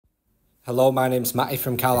Hello, my name's Matty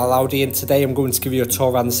from Carlisle Audi, and today I'm going to give you a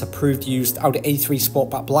tour around this approved used Audi A3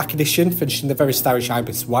 Sportback Black Edition, finishing the very stylish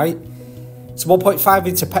ibis white. It's a 1.5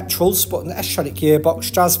 litre petrol, sporting the S-tronic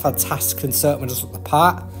gearbox, drives fantastic and certainly does look the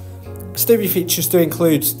part. Exterior features do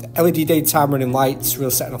include LED daytime running lights,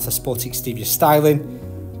 real setting off the sporty exterior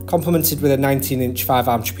styling, complemented with a 19-inch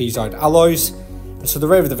 5-arm trapezoid alloys. And so the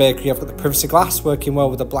rear of the vehicle, you've got the privacy glass, working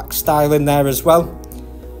well with the black styling there as well.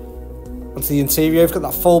 Onto the interior, you've got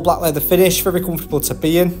that full black leather finish, very comfortable to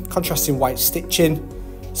be in, contrasting white stitching,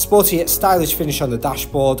 sporty yet stylish finish on the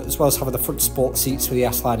dashboard, as well as having the front sport seats with the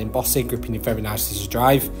S-line embossing, gripping you very nicely as you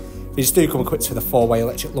drive. These do come equipped with a 4-way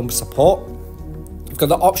electric lumbar support. You've got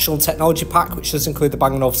the optional technology pack, which does include the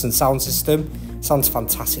Bang & Olufsen sound system. Sounds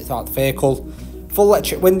fantastic throughout the vehicle. Full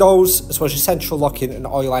electric windows, as well as your central locking and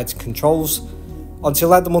oil lighting controls. Onto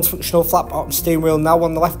your left, the multifunctional flat bottom steering wheel. Now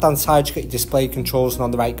on the left hand side you've got your display controls, and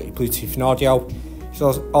on the right you've got your Bluetooth and audio.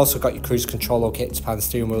 You've also got your cruise control located behind the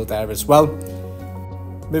steering wheel there as well.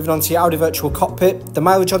 Moving on to your Audi virtual cockpit, the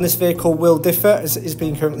mileage on this vehicle will differ as it is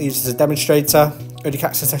being currently used as a demonstrator. You can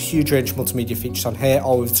access a huge range of multimedia features on here,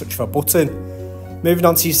 all with a touch of a button. Moving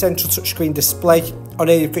on to your central touchscreen display, on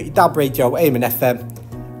here you've got your DAB radio, AM and FM,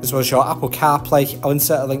 as well as your Apple CarPlay. I'll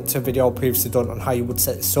insert a link to a video previously done on how you would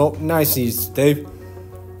set this up, nice and easy to do.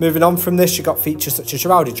 Moving on from this, you've got features such as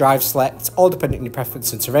your Audi Drive Select, all depending on your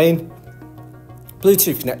preference and terrain,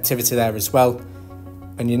 Bluetooth connectivity there as well,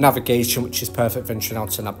 and your navigation, which is perfect venturing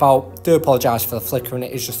out and about. Do apologise for the flickering,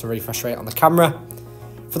 it is just a refresh rate on the camera.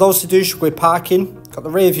 For those who do struggle with parking, got the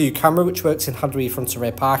rear view camera, which works in hand, rear, front and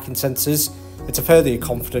rear parking sensors, and to further your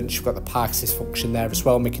confidence, you've got the park assist function there as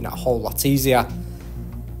well, making it a whole lot easier.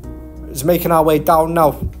 As making our way down now,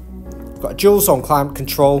 we've got a dual zone climate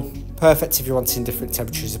control, perfect if you're wanting different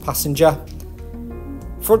temperatures as a passenger.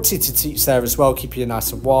 Front seated seats there as well, keeping you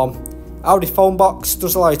nice and warm. Audi Phone Box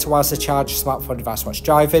does allow you to wirelessly charge your smartphone device whilst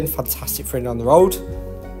driving, fantastic for on the road.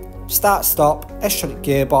 Start stop, S-tronic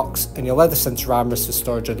gearbox, and your leather centre armrest with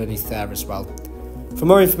storage underneath there as well. For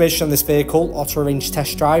more information on this vehicle or to arrange a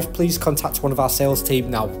test drive, please contact one of our sales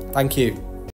team now. Thank you.